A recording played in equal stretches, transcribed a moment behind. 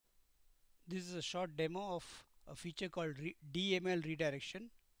This is a short demo of a feature called DML Redirection,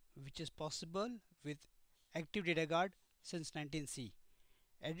 which is possible with Active Data Guard since 19C.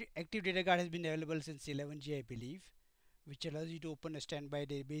 Active Data Guard has been available since 11G, I believe, which allows you to open a standby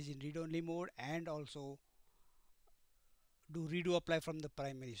database in read-only mode and also do redo apply from the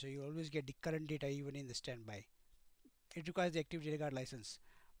primary. So you always get the current data even in the standby. It requires the Active Data Guard license.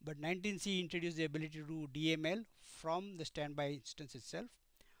 But 19C introduced the ability to do DML from the standby instance itself.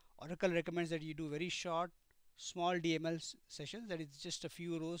 Oracle recommends that you do very short, small DML sessions, that is just a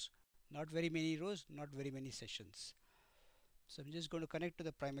few rows, not very many rows, not very many sessions. So I'm just going to connect to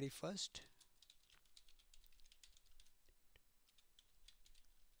the primary first.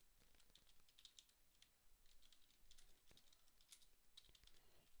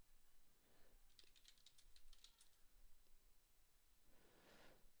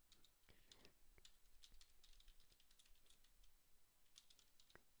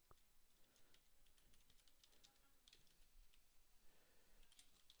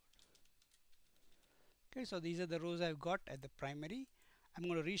 Okay, so these are the rows I've got at the primary. I'm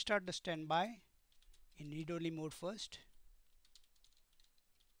going to restart the standby in read-only mode first.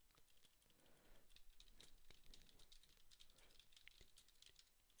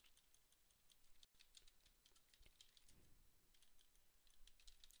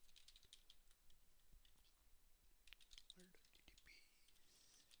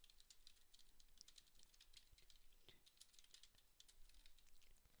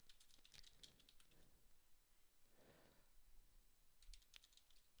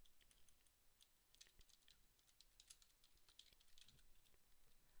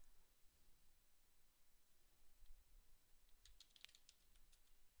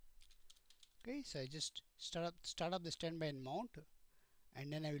 Okay, so I just start up the standby and mount,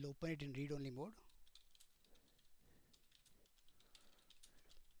 and then I will open it in read-only mode.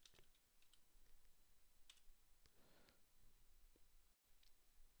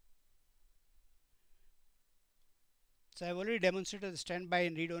 So I've already demonstrated the standby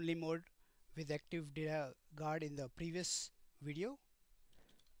in read-only mode with Active Data Guard in the previous video.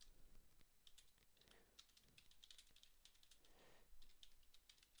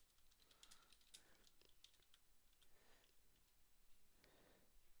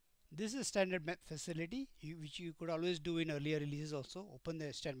 This is a standard facility which you could always do in earlier releases also. Open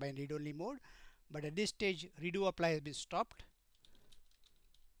the standby in read-only mode, but at this stage redo apply has been stopped.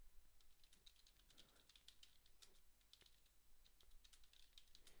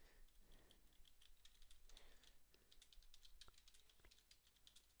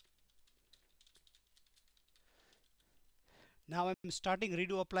 Now I'm starting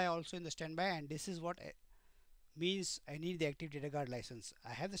redo apply also in the standby, and this is what means I need the Active Data Guard license.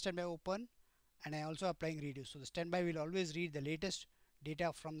 I have the standby open and I also applying redo. So the standby will always read the latest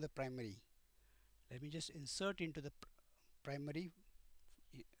data from the primary. Let me just insert into the primary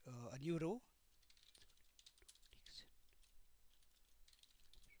a new row.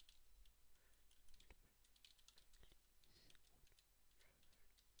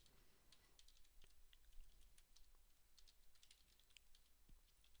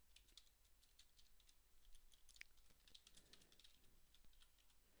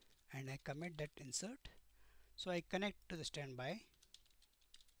 And I commit that insert. So I connect to the standby.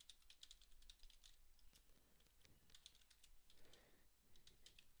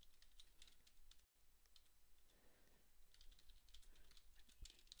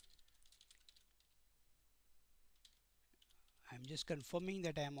 I'm just confirming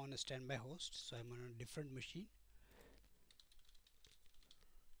that I am on a standby host, so I'm on a different machine.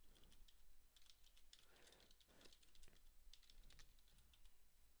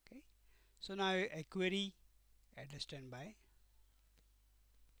 Okay, so now I query at the standby,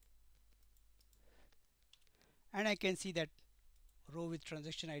 and I can see that row with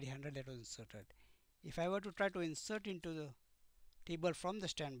transaction ID 100 that was inserted. If I were to try to insert into the table from the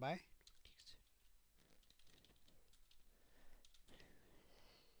standby,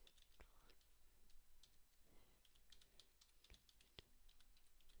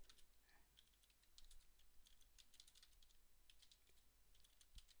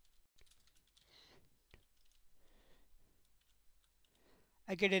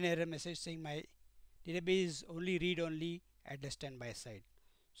 I get an error message saying my database is only read only at the standby side.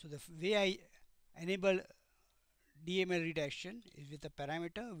 So the way I enable DML redirection is with a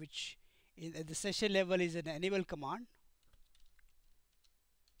parameter which at the session level is an enable command.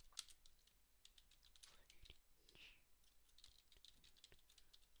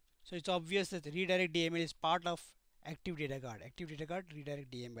 So it's obvious that redirect DML is part of Active Data Guard. Active Data Guard redirect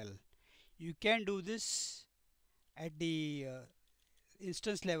DML. You can do this at the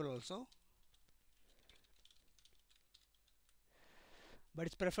instance level also. but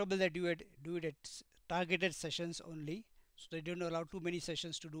it's preferable that you do it at targeted sessions only, so they don't allow too many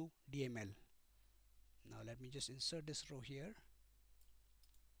sessions to do DML. Now let me just insert this row here.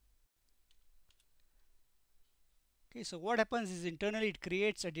 Okay, so what happens is internally it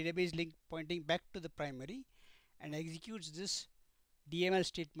creates a database link pointing back to the primary and executes this DML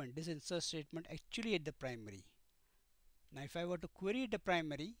statement, this insert statement, actually at the primary. Now if I were to query the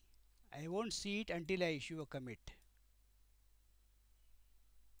primary, I won't see it until I issue a commit.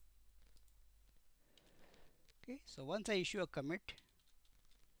 Okay, so once I issue a commit,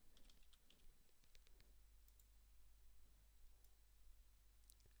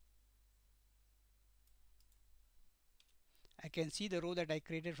 I can see the row that I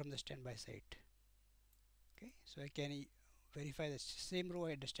created from the standby site. Okay, so I can verify the same row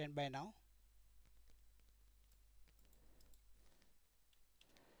at the standby now.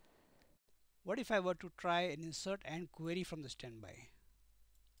 What if I were to try and insert and query from the standby?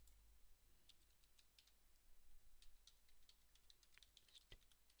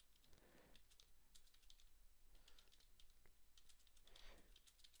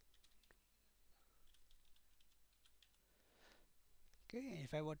 Okay,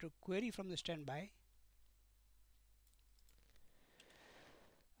 if I were to query from the standby,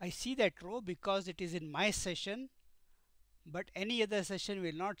 I see that row because it is in my session, but any other session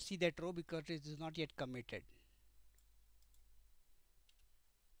will not see that row because it is not yet committed.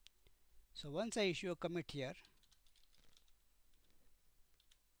 So once I issue a commit here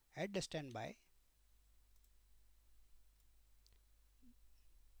at the standby,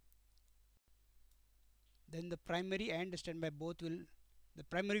 then the primary and the standby both will, the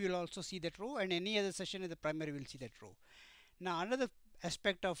primary will also see that row, and any other session in the primary will see that row. Now another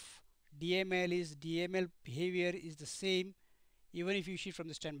aspect of DML is DML behavior is the same even if you shift from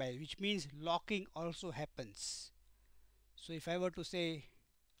the standby, which means locking also happens. So if I were to say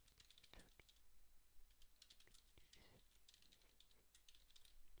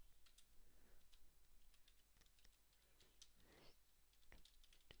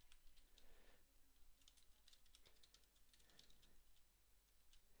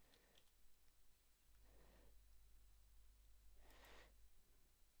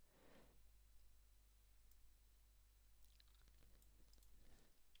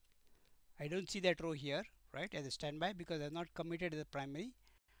I don't see that row here, right, as a standby because I've not committed the primary.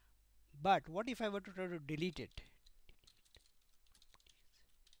 But what if I were to try to delete it?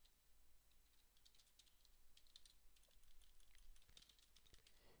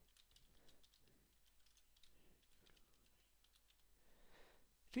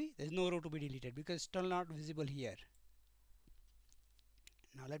 See, there's no row to be deleted because it's still not visible here.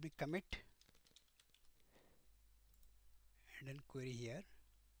 Now let me commit and then query here.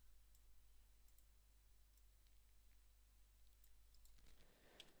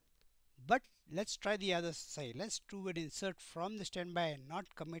 But let's try the other side. Let's do an insert from the standby and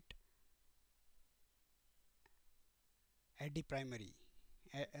not commit at the primary.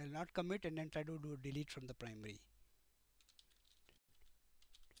 I'll not commit and then try to do delete from the primary.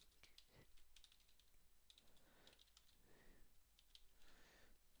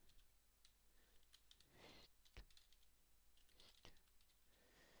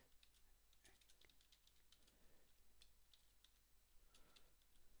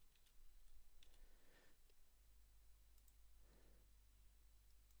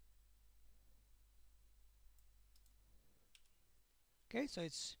 Okay, so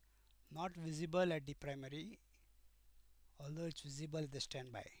it's not visible at the primary, although it's visible at the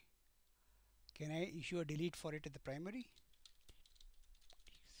standby. Can I issue a delete for it at the primary?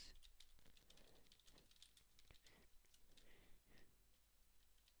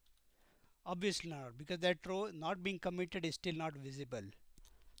 Obviously not, because that row not being committed is still not visible.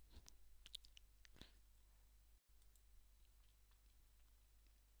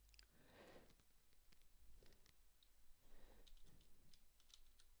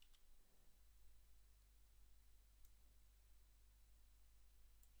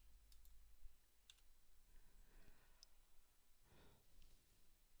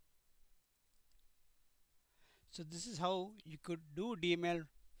 So this is how you could do DML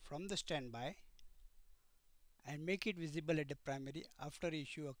from the standby and make it visible at the primary after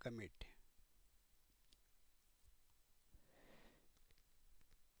issue a commit.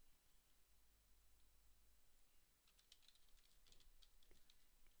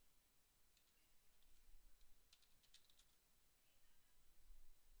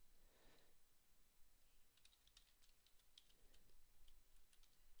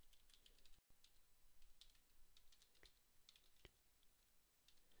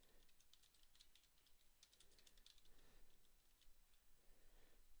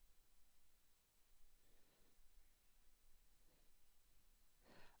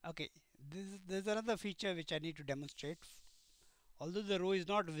 Okay, there's another feature which I need to demonstrate. Although the row is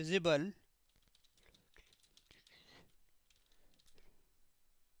not visible,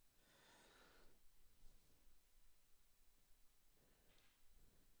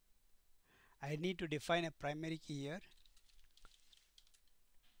 I need to define a primary key here.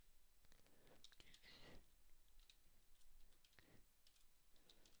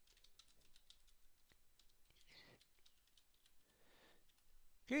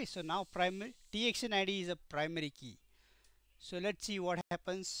 Okay, so now primary TXN ID is a primary key. So let's see what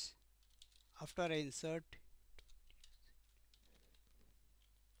happens after I insert.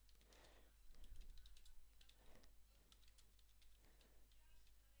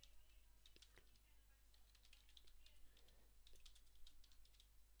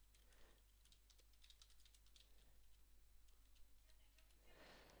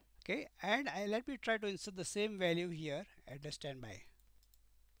 Okay, and let me try to insert the same value here at the standby.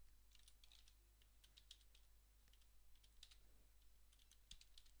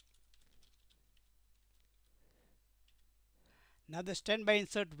 Now the standby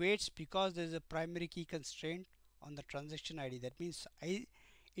insert waits because there is a primary key constraint on the transaction ID. That means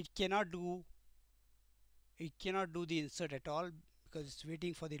it cannot do it cannot do the insert at all because it's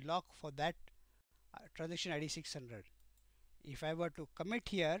waiting for the lock for that transaction ID 600. If I were to commit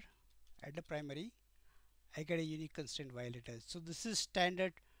here at the primary, I get a unique constraint violator. So this is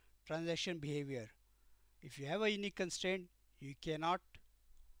standard transaction behavior. If you have a unique constraint, you cannot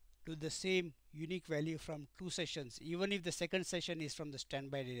do the same unique value from two sessions, even if the second session is from the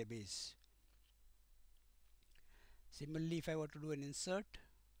standby database. Similarly, if I were to do an insert,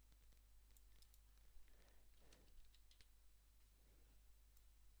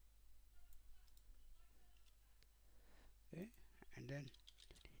 okay, and then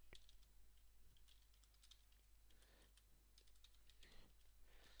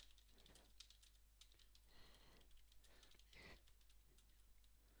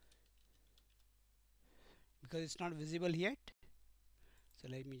because it's not visible yet, so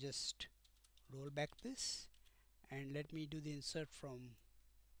let me just roll back this and let me do the insert from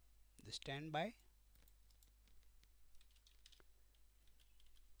the standby.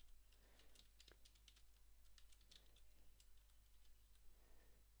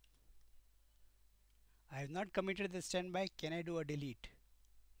 I have not committed the standby. Can I do a delete?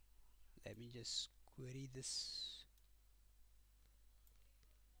 Let me just query this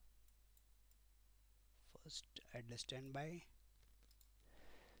first at the standby.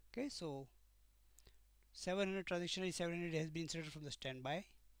 Okay, so 700 transaction is 700 has been inserted from the standby,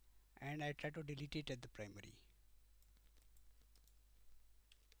 and I try to delete it at the primary.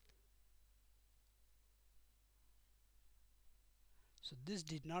 So this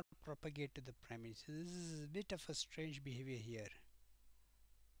did not propagate to the primary. So this is a bit of a strange behavior here.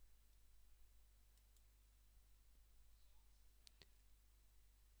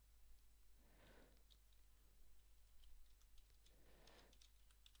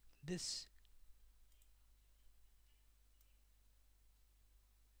 This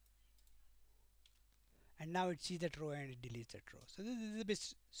and now it sees that row and it deletes that row. So this is a bit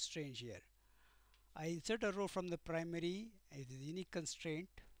strange here. I insert a row from the primary as a unique constraint.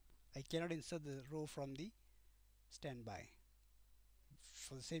 I cannot insert the row from the standby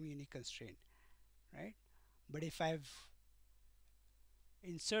for the same unique constraint, right? But if I've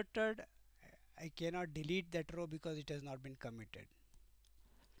inserted, I cannot delete that row because it has not been committed.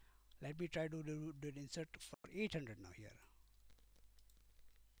 Let me try to do an insert for 800 now here.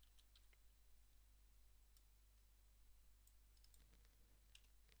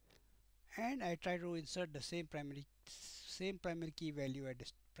 And I try to insert the same primary key value at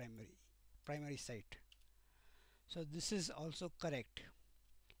this primary site. So this is also correct.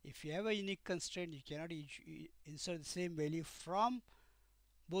 If you have a unique constraint, you cannot insert the same value from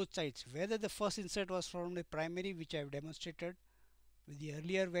both sides, whether the first insert was from the primary, which I have demonstrated with the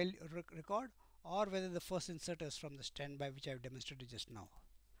earlier record, or whether the first insert is from the standby, which I have demonstrated just now.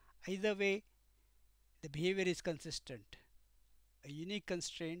 Either way, the behavior is consistent. A unique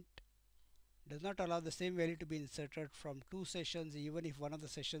constraint does not allow the same value to be inserted from two sessions, even if one of the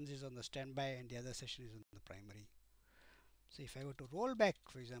sessions is on the standby and the other session is on the primary. So if I were to roll back,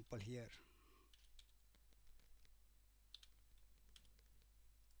 for example, here,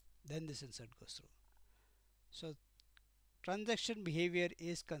 then this insert goes through. So transaction behavior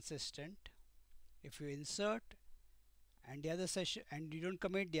is consistent. If you insert and the other session and you don't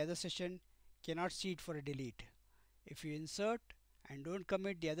commit, the other session cannot see it for a delete. If you insert and don't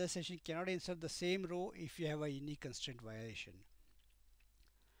commit, the other session cannot insert the same row if you have a unique constraint violation.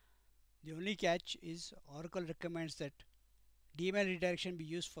 The only catch is Oracle recommends that DML redirection be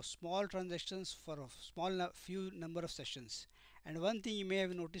used for small transactions for a few number of sessions. And one thing you may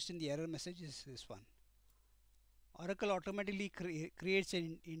have noticed in the error message is this one. Oracle automatically creates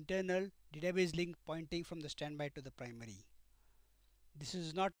an internal database link pointing from the standby to the primary. This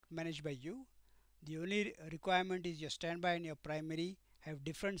is not managed by you. The only requirement is your standby and your primary have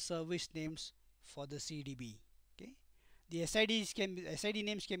different service names for the CDB. Okay, the SID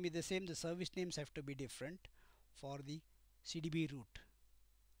names can be the same. The service names have to be different for the CDB root.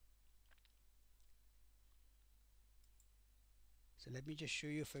 So let me just show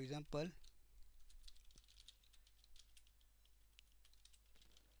you, for example,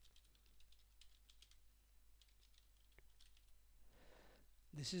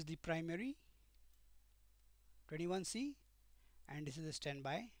 this is the primary 21C and this is the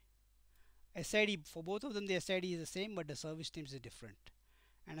standby. SID, for both of them the SID is the same, but the service names is different.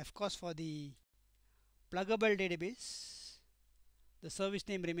 And of course for the pluggable database, the service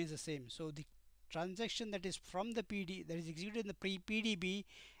name remains the same. So the transaction that is from the PD, that is executed in the PDB,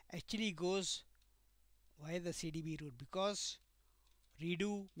 actually goes via the CDB root, because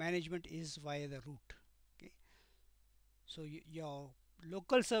redo management is via the root. Okay, so your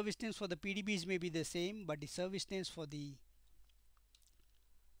local service names for the PDBs may be the same, but the service names for the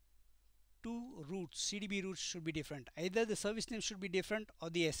two roots, CDB roots, should be different. Either the service name should be different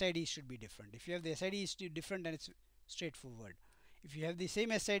or the SID should be different. If you have the SID is different, then it's straightforward. If you have the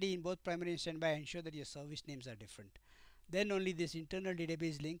same SID in both primary and standby, ensure that your service names are different. Then only this internal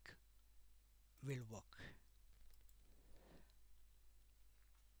database link will work.